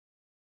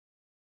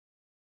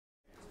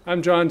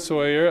I'm Jon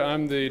Sawyer.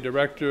 I'm the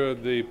director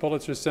of the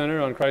Pulitzer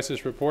Center on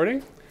Crisis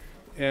Reporting,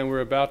 and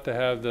we're about to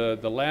have the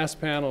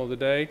last panel of the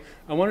day.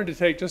 I wanted to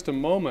take just a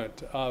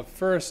moment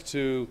first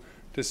to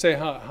say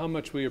how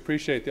much we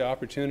appreciate the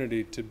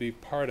opportunity to be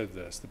part of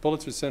this. The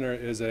Pulitzer Center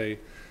is a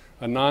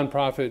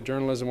nonprofit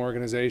journalism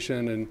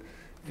organization,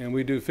 and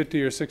we do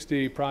 50 or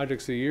 60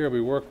 projects a year.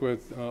 We work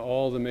with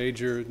all the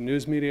major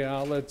news media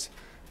outlets.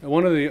 And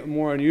one of the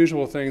more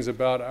unusual things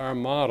about our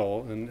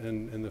model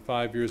in the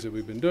 5 years that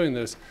we've been doing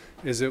this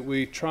is that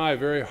we try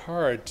very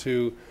hard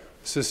to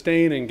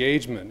sustain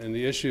engagement in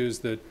the issues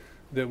that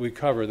we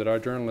cover, that our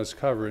journalists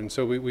cover. And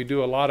so we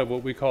do a lot of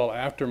what we call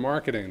after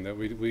marketing, that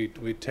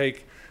we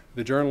take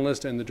the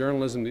journalist and the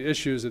journalism, the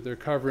issues that they're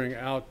covering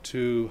out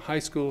to high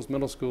schools,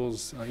 middle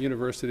schools,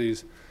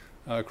 universities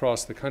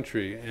across the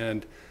country.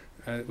 And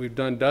we've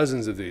done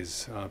dozens of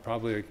these,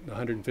 probably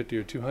 150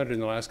 or 200 in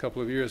the last couple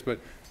of years. But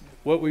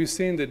what we've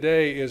seen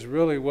today is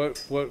really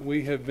what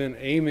we have been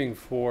aiming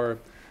for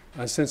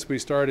since we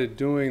started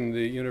doing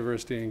the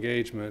university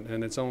engagement.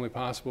 And it's only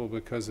possible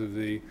because of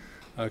the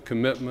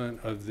commitment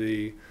of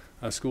the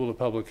School of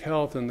Public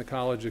Health and the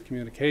College of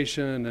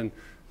Communication and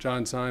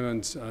Jon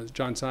Simon's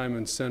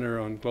Center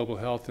on Global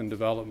Health and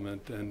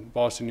Development and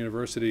Boston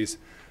University's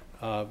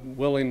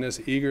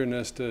willingness,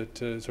 eagerness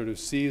to sort of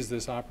seize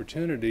this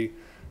opportunity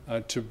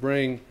to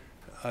bring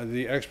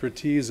the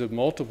expertise of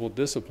multiple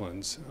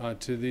disciplines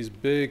to these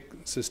big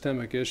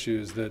systemic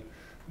issues that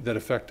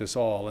affect us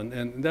all.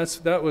 And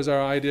that was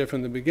our idea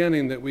from the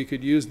beginning, that we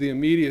could use the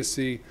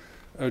immediacy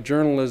of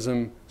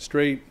journalism,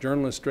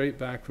 journalists straight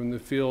back from the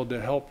field,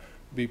 to help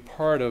be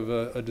part of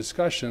a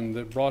discussion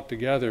that brought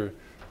together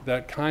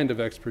that kind of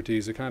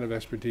expertise, the kind of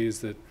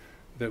expertise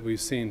that we've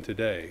seen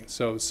today.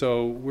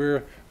 So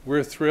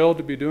we're thrilled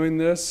to be doing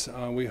this.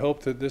 We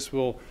hope that this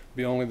will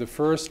be only the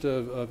first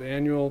of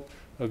annual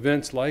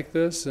events like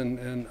this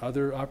and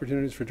other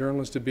opportunities for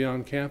journalists to be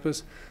on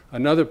campus.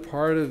 Another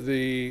part of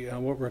the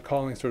what we're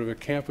calling sort of a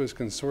Campus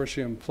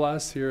Consortium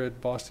Plus here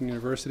at Boston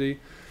University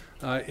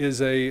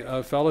is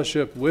a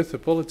fellowship with the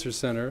Pulitzer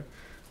Center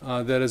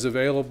that is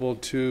available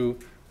to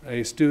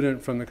a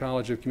student from the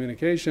College of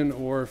Communication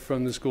or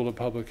from the School of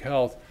Public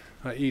Health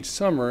each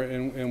summer.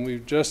 And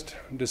we've just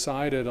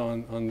decided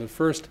on the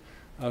first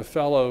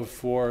fellow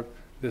for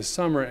this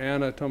summer,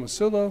 Anna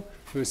Tomasulo,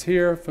 who's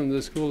here from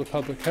the School of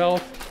Public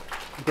Health,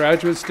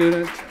 graduate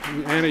student.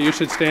 Anna, you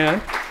should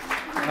stand,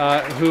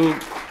 who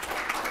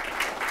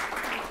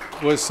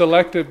was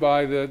selected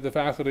by the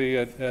faculty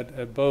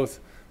at both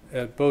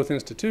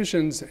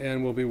institutions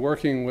and will be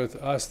working with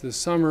us this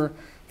summer,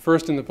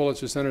 first in the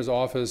Pulitzer Center's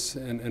office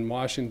in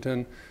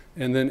Washington,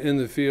 and then in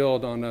the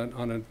field on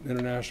an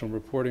international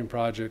reporting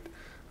project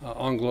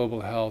on global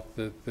health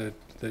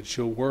that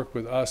she'll work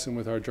with us and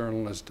with our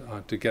journalists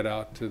to get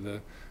out to the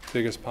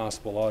biggest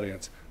possible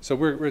audience. So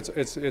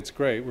it's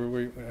great.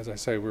 As I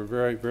say, we're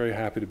very, very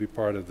happy to be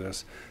part of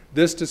this.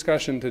 This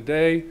discussion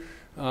today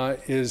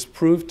is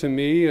proof to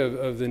me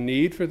of the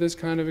need for this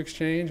kind of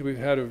exchange. We've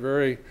had a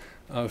very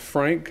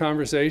frank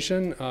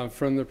conversation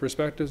from the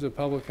perspectives of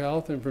public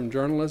health and from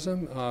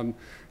journalism.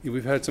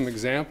 We've had some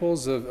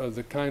examples of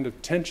the kind of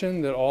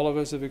tension that all of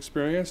us have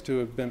experienced who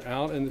have been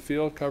out in the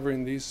field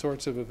covering these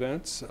sorts of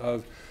events,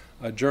 of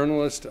a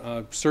journalist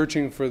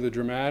searching for the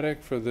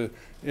dramatic, for the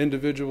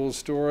individual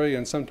story,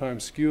 and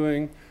sometimes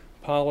skewing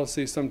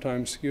policy,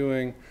 sometimes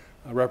skewing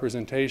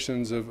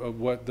representations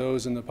of what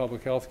those in the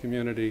public health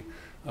community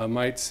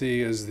might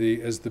see as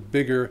the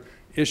bigger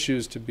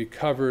issues to be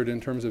covered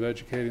in terms of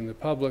educating the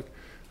public.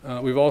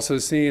 We've also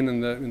seen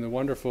in the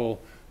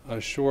wonderful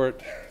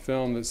short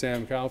film that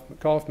Sam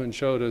Kaufman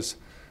showed us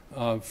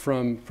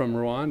from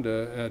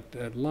Rwanda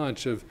at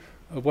lunch of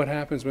what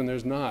happens when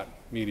there's not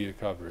media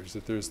coverage,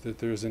 that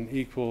there's an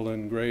equal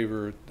and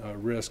graver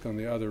risk on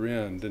the other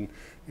end,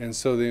 and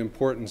so the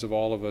importance of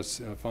all of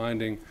us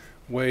finding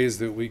ways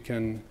that we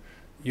can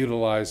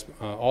utilize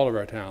all of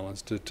our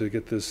talents to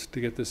get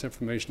this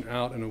information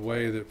out in a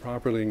way that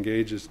properly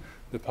engages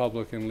the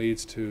public and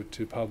leads to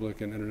public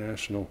and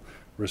international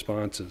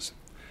responses.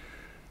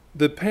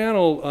 The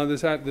panel,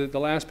 the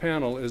last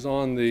panel, is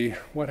on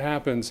what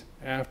happens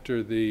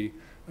after the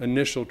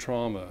initial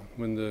trauma,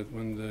 when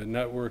the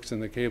networks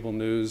and the cable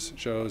news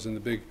shows and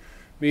the big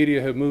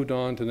media have moved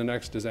on to the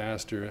next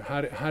disaster.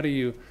 How do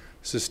you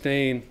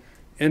sustain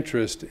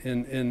interest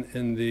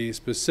in the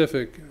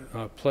specific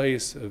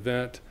place,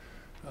 event,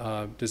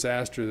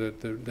 disaster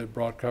that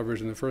brought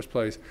coverage in the first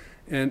place?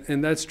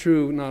 And that's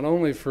true not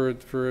only for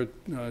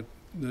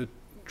the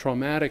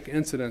traumatic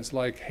incidents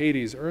like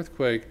Haiti's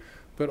earthquake,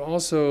 but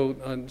also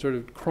sort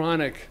of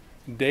chronic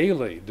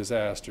daily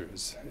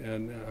disasters.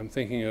 And I'm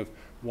thinking of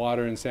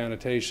water and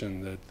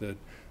sanitation, that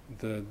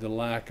the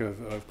lack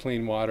of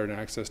clean water and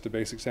access to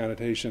basic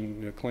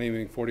sanitation,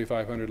 claiming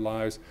 4,500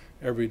 lives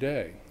every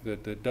day,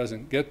 that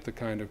doesn't get the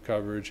kind of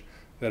coverage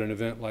that an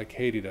event like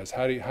Haiti does.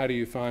 How do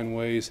you find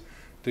ways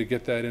to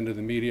get that into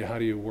the media? How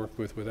do you work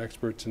with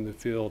experts in the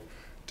field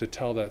to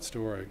tell that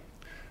story?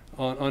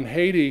 On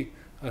Haiti,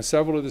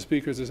 several of the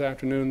speakers this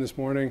afternoon, this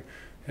morning,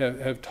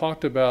 have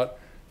talked about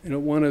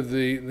one of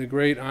the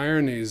great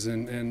ironies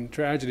and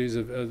tragedies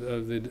of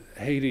the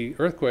Haiti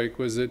earthquake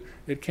was that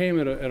it came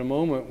at a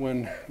moment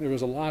when there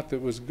was a lot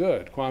that was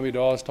good. Kwame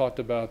Dawes talked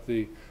about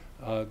the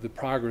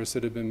progress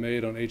that had been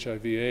made on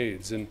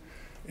HIV/AIDS,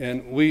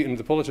 and we in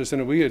the Pulitzer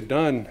Center, we had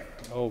done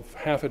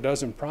half a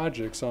dozen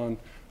projects on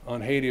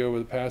Haiti over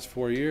the past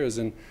 4 years,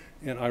 and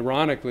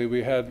ironically,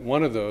 we had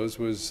one of those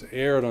was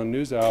aired on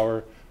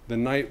NewsHour the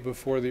night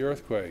before the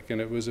earthquake, and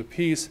it was a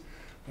piece,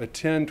 a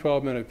 10,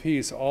 12-minute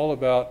piece, all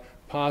about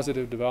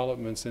positive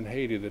developments in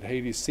Haiti, that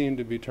Haiti seemed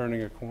to be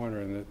turning a corner,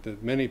 and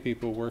that many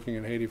people working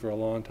in Haiti for a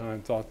long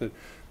time thought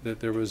that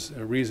there was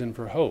a reason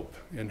for hope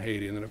in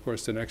Haiti. And then, of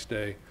course, the next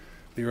day,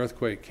 the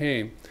earthquake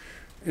came.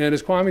 And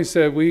as Kwame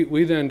said,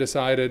 we then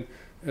decided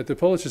at the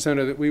Pulitzer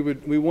Center that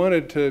we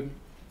wanted to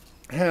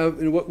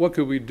have, what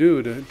could we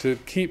do to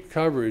keep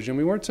coverage? And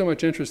we weren't so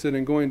much interested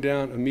in going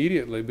down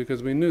immediately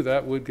because we knew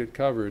that would get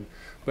covered,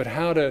 but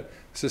how to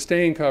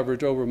sustain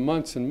coverage over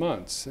months and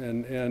months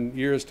and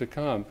years to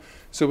come.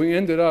 So we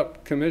ended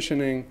up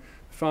commissioning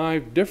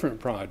 5 different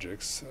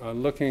projects,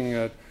 looking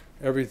at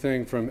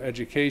everything from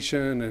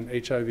education and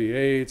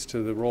HIV/AIDS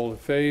to the role of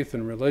faith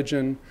and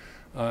religion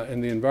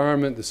and the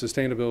environment, the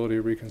sustainability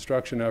of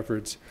reconstruction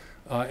efforts.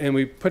 And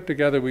we put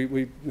together,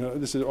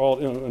 this is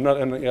all,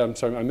 I'm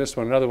sorry, I missed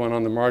one, another one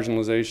on the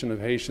marginalization of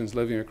Haitians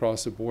living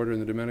across the border in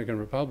the Dominican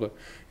Republic.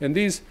 And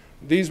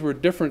these were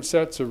different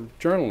sets of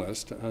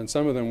journalists, and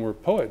some of them were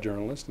poet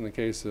journalists in the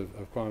case of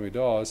Kwame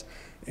Dawes.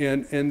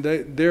 And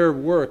their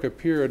work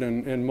appeared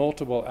in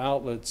multiple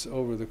outlets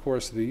over the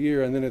course of the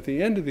year. And then at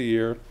the end of the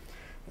year,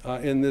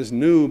 in this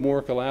new,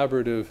 more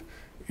collaborative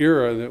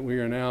era that we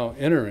are now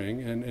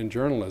entering in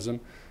journalism,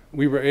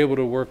 we were able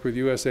to work with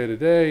USA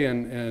Today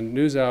and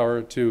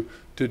NewsHour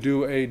to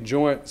do a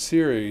joint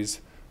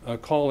series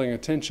calling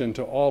attention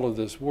to all of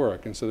this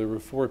work. And so there were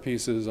 4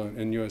 pieces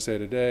in USA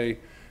Today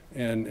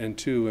and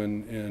 2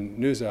 in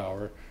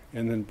NewsHour,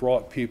 and then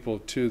brought people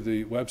to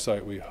the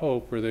website, we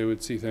hope, where they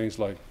would see things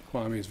like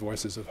Kwame's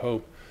Voices of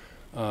Hope,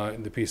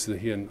 the piece that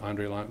he and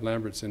Andre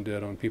Lambertson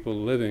did on people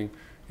living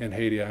in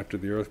Haiti after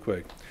the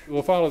earthquake.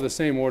 We'll follow the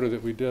same order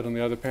that we did on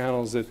the other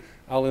panels, that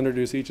I'll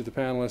introduce each of the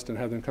panelists and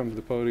have them come to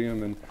the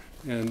podium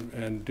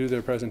and do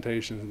their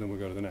presentations, and then we'll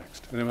go to the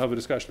next. And then we'll have a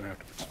discussion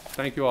afterwards.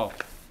 Thank you all.